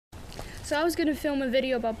So I was going to film a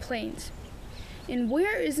video about planes. And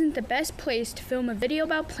where isn't the best place to film a video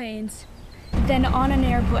about planes than on an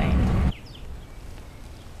airplane?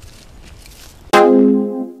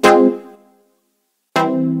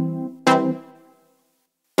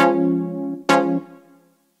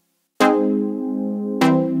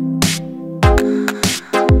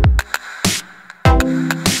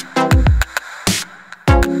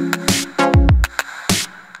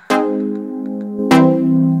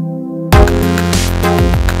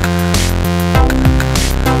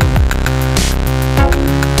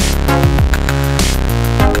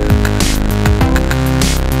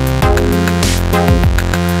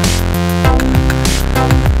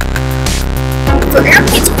 For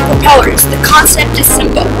airplanes with propellers, the concept is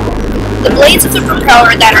simple. The blades of the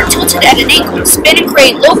propeller that are tilted at an angle spin and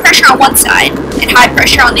create low pressure on one side and high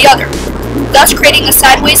pressure on the other, thus creating a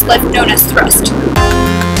sideways lift known as thrust.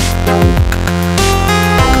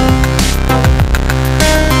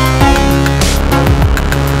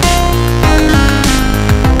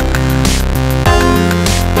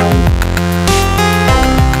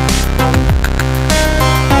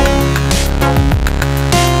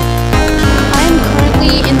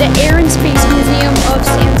 The Air and Space Museum of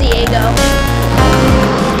San Diego.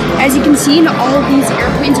 As you can see in all of these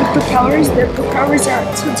airplanes with propellers, their propellers are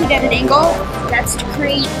tilted at an angle. That's to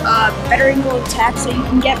create a better angle of attack so you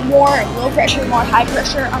can get more low pressure, more high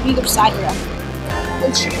pressure on either side of them,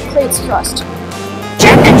 which creates thrust.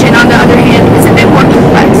 Jet engine, on the other hand, is a bit more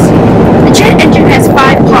complex. The jet engine has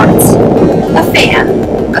 5 parts: a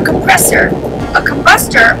fan, a compressor, a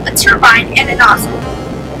combustor, a turbine, and a nozzle.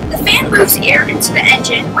 The fan moves air into the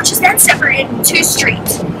engine, which is then separated in 2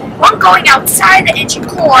 streams, one going outside the engine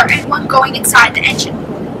core and one going inside the engine.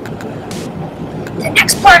 The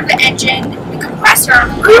next part of the engine, the compressor,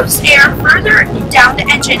 moves air further down the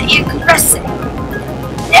engine and compresses it.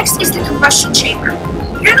 Next is the combustion chamber.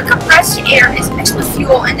 Here the compressed air is mixed with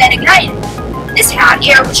fuel and then ignited. This hot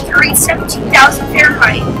air, which can reach 17,000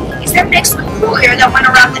 Fahrenheit, is then mixed with cool air that went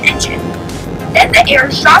around the engine. Then the air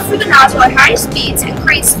is shot through the nozzle at high speeds and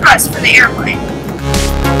creates thrust for the airplane.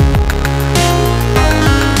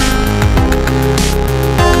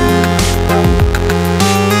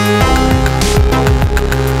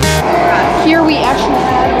 Here we actually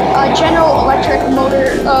have a General Electric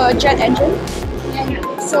motor jet engine.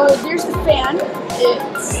 And so there's the fan.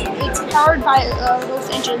 It's powered by those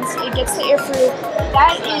engines. It gets the air through.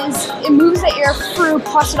 It moves the air through,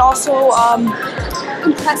 plus it also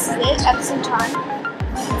compresses it at the same time,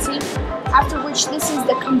 you can see. After which, this is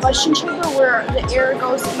the combustion chamber where the air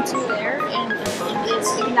goes into there and it is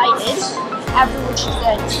ignited. After which is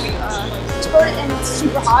then exploded and it's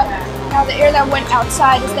super hot. Now the air that went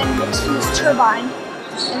outside is then mixed with this turbine,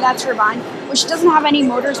 and that turbine, which doesn't have any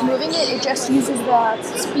motors moving it, it just uses the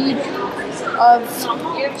speed of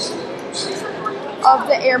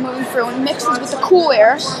the air moving through and mixes with the cool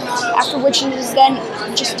air, after which it is then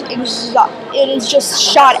just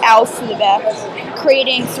shot out through the back,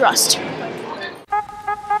 creating thrust.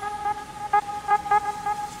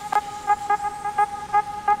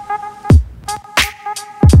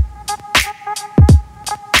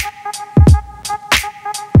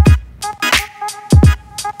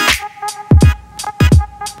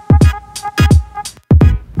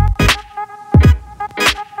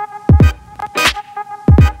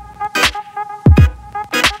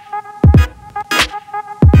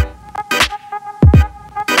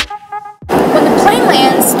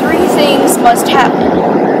 Must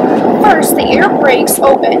happen. First, the air brakes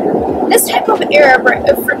open. This type of air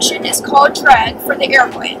friction is called drag for the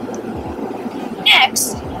airplane.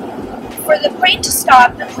 Next, for the plane to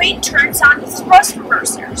stop, the plane turns on the thrust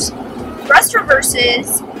reversers. Thrust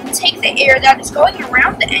reversers take the air that is going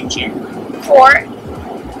around the engine core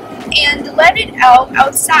and let it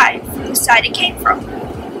outside from the side it came from.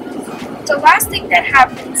 The last thing that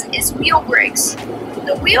happens is wheel brakes.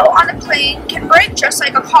 The wheel on the plane can brake just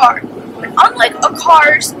like a car. But unlike a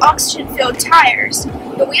car's oxygen-filled tires,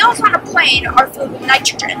 the wheels on a plane are filled with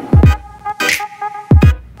nitrogen.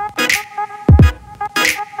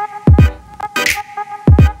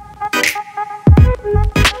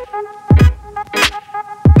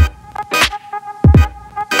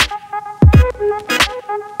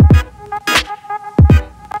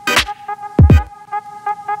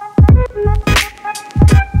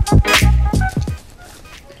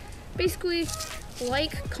 Basically,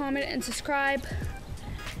 like, comment, and subscribe,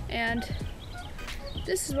 and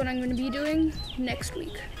this is what I'm going to be doing next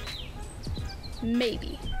week.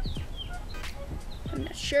 Maybe. I'm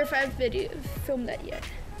not sure if I've filmed that yet.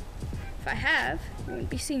 If I have, you wouldn't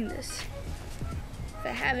be seeing this. If I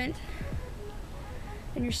haven't,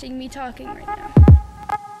 then and you're seeing me talking right now.